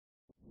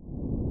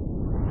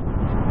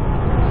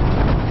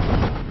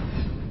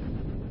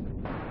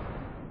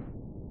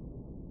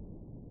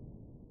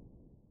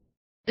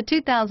The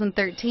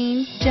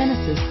 2013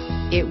 Genesis.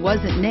 It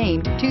wasn't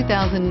named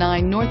 2009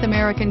 North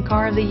American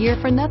Car of the Year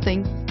for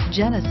nothing.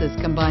 Genesis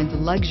combines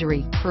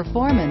luxury,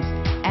 performance,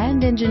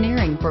 and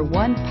engineering for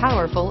one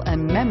powerful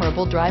and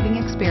memorable driving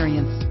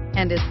experience,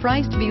 and is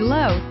priced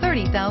below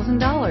 $30,000.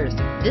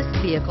 This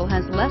vehicle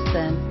has less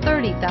than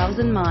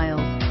 30,000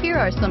 miles. Here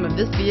are some of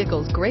this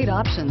vehicle's great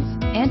options: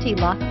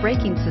 anti-lock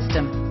braking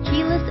system,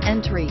 keyless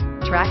entry,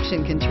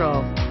 traction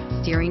control,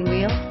 steering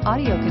wheel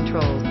audio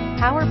controls,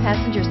 power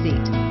passenger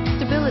seat,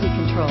 stability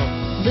control,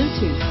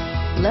 Bluetooth,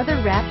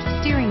 leather-wrapped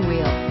steering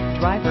wheel,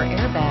 driver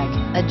airbag,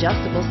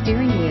 adjustable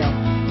steering wheel.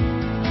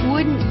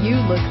 Wouldn't you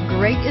look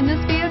great in this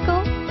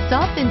vehicle?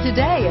 Stop in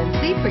today and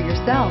see for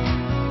yourself.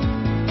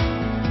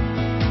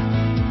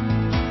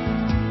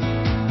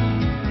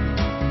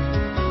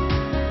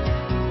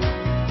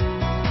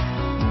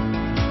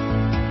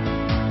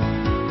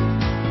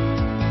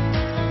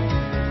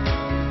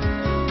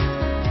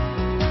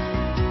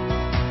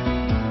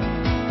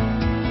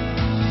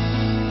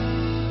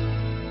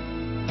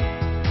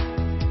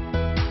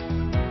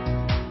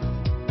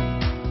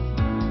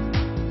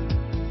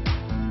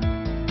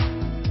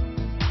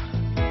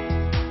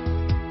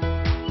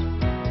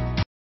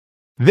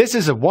 This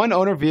is a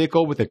one-owner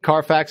vehicle with a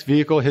Carfax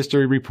Vehicle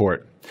History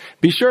Report.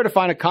 Be sure to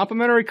find a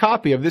complimentary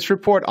copy of this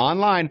report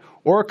online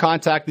or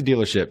contact the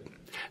dealership.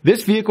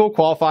 This vehicle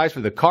qualifies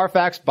for the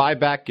Carfax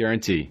Buyback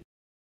Guarantee.